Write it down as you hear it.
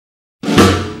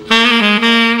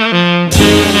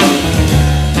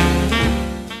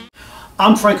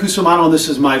I'm Frank Cusimano, and this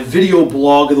is my video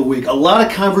blog of the week. A lot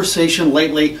of conversation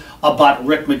lately about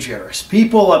Rick Majerus.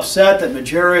 People upset that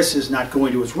Majerus is not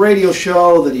going to his radio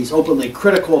show, that he's openly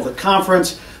critical of the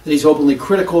conference, that he's openly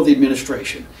critical of the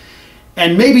administration.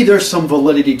 And maybe there's some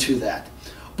validity to that.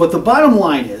 But the bottom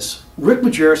line is, Rick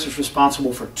Majerus is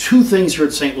responsible for two things here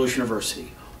at St. Louis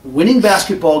University: winning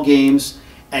basketball games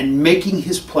and making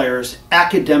his players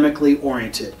academically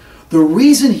oriented. The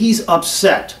reason he's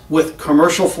upset with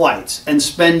commercial flights and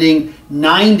spending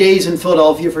 9 days in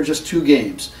Philadelphia for just 2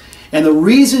 games, and the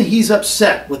reason he's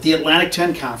upset with the Atlantic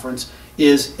 10 Conference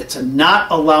is it's not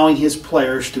allowing his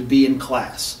players to be in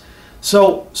class.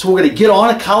 So we're going to get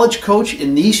on a college coach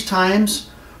in these times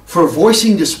for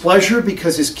voicing displeasure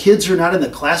because his kids are not in the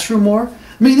classroom more?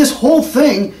 I mean, this whole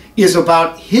thing is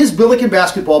about his Billiken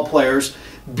basketball players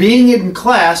being in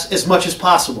class as much as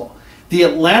possible. The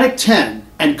Atlantic 10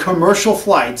 and commercial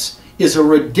flights is a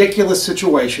ridiculous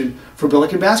situation for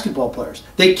Billiken basketball players.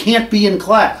 They can't be in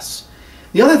class.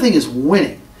 The other thing is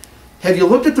winning. Have you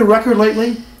looked at the record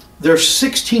lately? They're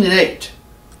 16-8.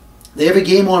 They have a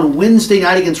game on Wednesday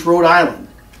night against Rhode Island.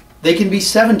 They can be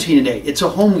 17-8. It's a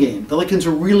home game. Billikens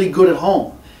are really good at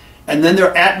home. And then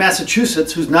they're at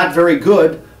Massachusetts, who's not very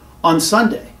good, on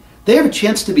Sunday. They have a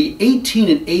chance to be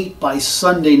 18-8 by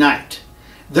Sunday night.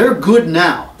 They're good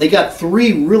now. They got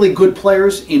 3 really good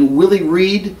players in Willie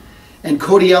Reed and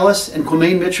Cody Ellis and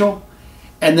Quamaine Mitchell.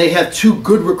 And they have 2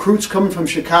 good recruits coming from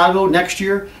Chicago next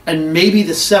year, and maybe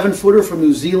the 7-footer from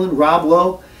New Zealand, Rob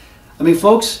Lowe. I mean,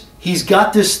 folks, he's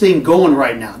got this thing going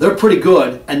right now. They're pretty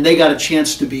good, and they got a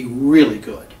chance to be really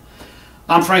good.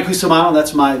 I'm Frank Cusimano, and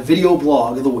that's my video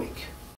blog of the week.